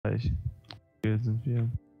Pech. Hier sind wir. Wie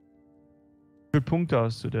viele Punkte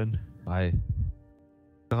hast du denn? 3.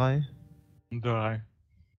 3? 3.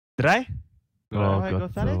 3? Oh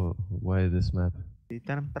god, so why this map?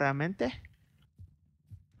 Temperamente?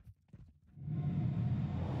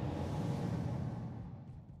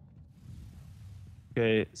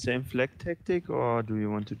 Okay, same flag tactic, or do you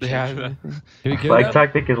want to change anything? Can we kill Flag them?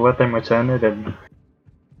 tactic is let them return it and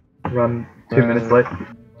run 2 minutes late.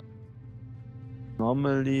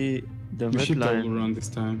 Normally, the We should double midline. run this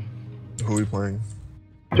time. Who are we playing?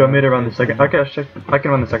 Do you want me to run the second? Okay, I'll check. I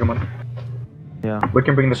can run the second one. Yeah. We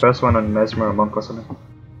can bring the first one on Mesmer or Monk or something.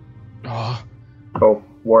 Oh, Or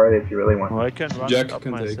War if you really want. Oh, I can run Jack it up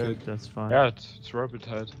can take myself, it. that's fine. ja, it's Robert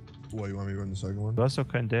halt. Why you want me to run the second one? Du hast doch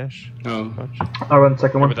kein Dash. Oh. Quatsch. I'll run the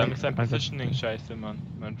second Aber one. dann ist dein Positioning scheiße,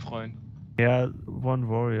 mein Freund. Yeah, one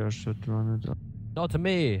warrior should run it. Not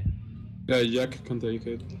me! Yeah, Jack can take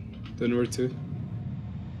it. Then we're 2.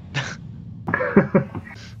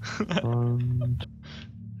 And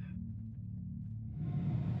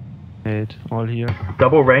 8, all here.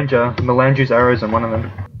 Double Ranger. Melange's arrows on one of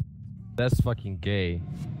them. That's fucking gay.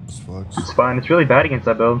 It's Flux. It's fine. It's really bad against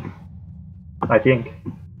that build. I think.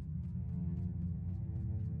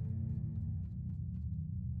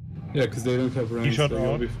 Yeah, because they don't have range, so shot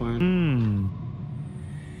you'll out. be fine.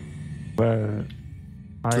 Well,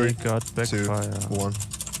 I 3, got 2, backfire. 1.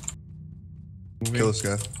 Kill this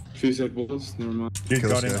guy. Fuse at walls, never mind. You Kill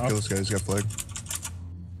got this him guy. up. Kill this guy. He's got flag.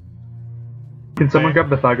 Can someone grab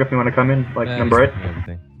the flag if you want to come in? Like number 8?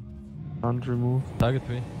 Everything. Can't remove. Target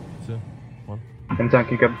 3, 2, 1. And Tank,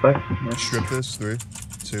 can you grab the flag? Yeah. Strip this. 3,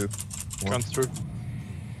 2, 1. Comes through.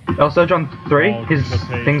 Also, John 3, Oh, his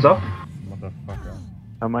okay. thing's off. Motherfucker.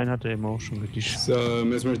 Ja, mein hatte Emotion getischt. So,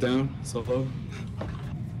 Mesmer down, solo.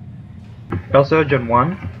 Also, John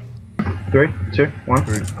 1. 3, 2, 1.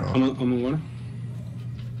 3. I'm on 1.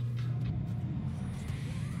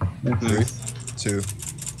 Nice. 2,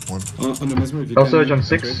 1. On the Mesmer, if you Also, can. John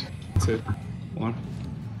 6. 2, 1.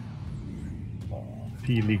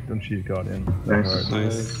 P leaked and shield guardian. Nice.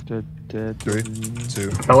 Nice. 3,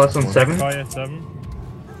 2. LS on 1. 7. Fire 7.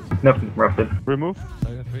 Nope, roughed it. Remove.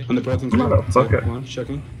 Target 3. On the bottom, Motherfucker. 1,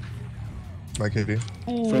 checking. My KD.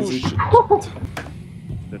 Frenzy.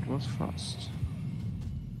 That was fast.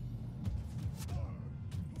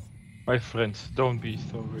 My friends, don't be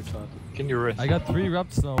so retarded. Can you rest? I got 3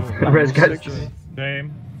 rubs now. Res, guys.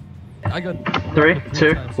 Same. I got 3,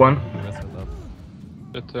 2, times 1. the rest of them.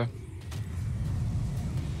 Bitte.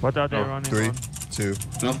 What are they Oh, running 3, on? 2,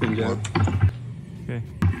 Nothing, yeah. 1. Okay.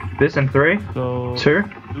 This and 3, So, 2.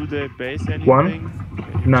 do they base anything? One.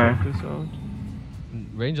 Can you No. check this out?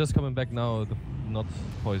 Ranger's coming back now, the not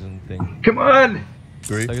poison thing. Come on!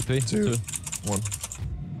 3, Target 3, 2, 2. 1.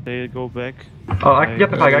 They go back. Oh, I can get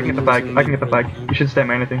the flag, I can get the flag, I can get the flag. You should stay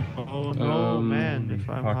main, I think. Oh no, man, if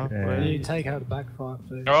I'm fuck, halfway. You take out the backfire,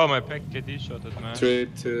 please. Oh, my pack KD shotted, man. 3,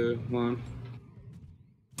 2, 1.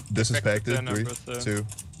 This is Back to packed in. 3, number 2,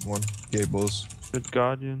 1. Gate bulls. Good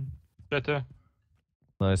guardian. Bitte.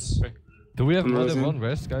 Nice. Okay. Do we have I'm more than rising. 1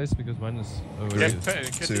 rest, guys? Because mine is already. Yeah, Three,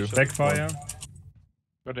 KD 2. shot. Backfire.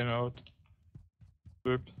 Got him out.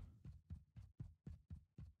 Boop.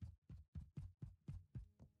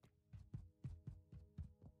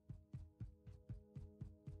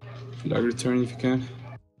 Flag return if you can.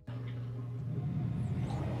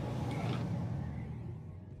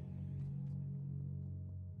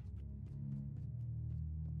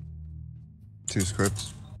 Two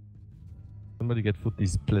scripts. Somebody get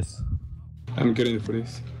footies, please. I'm getting it for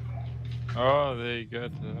this. Oh, they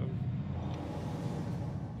got.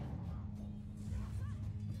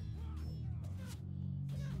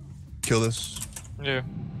 Kill this. Yeah.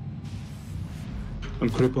 I'm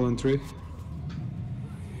cripple on 3.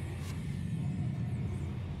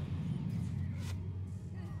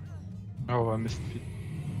 Oh, I missed it.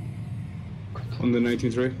 On the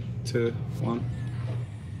 19-3. 2, 1.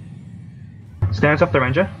 Stands off the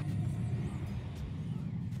Ranger.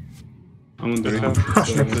 I'm on the 3. half.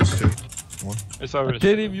 Strip this. 2, 1. It's I already.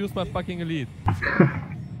 didn't even use my fucking elite.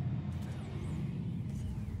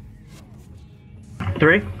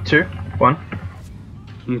 3, 2, 1.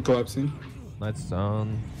 I'm collapsing. Knights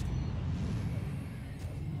down.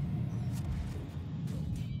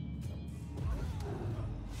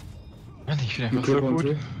 Mann, ich bin I'm einfach so cripple on gut.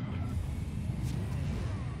 3.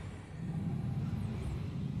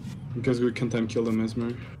 Because we can time kill the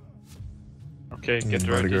Mesmer. Okay, get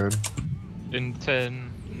Mighty ready. guard. In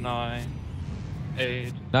 10, 9,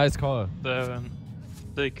 8, Nice call. 7,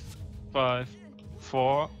 6, 5,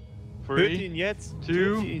 4, 3, 13 jetzt.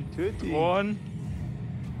 2, 13. 1.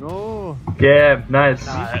 No. Yeah, nice.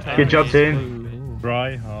 Good job, team.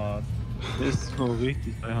 Try hard. Das ist so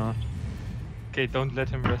richtig hart. Okay, don't let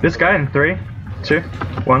him rest. This guy in 3, 2,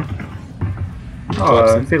 1. Oh,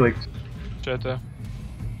 Collapsing. Felix. Shatter.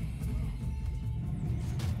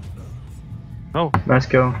 Oh, Nice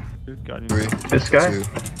kill. good guardian. 3, This guy? 2,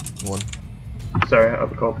 1. Sorry, I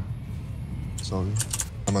called. It's all good.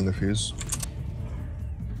 I'm on the fuse.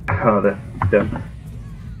 Oh, there. Yeah.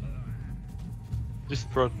 This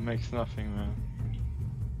prod makes nothing, man.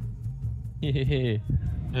 Hehehe.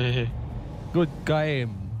 Hehe. Good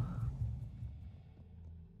game.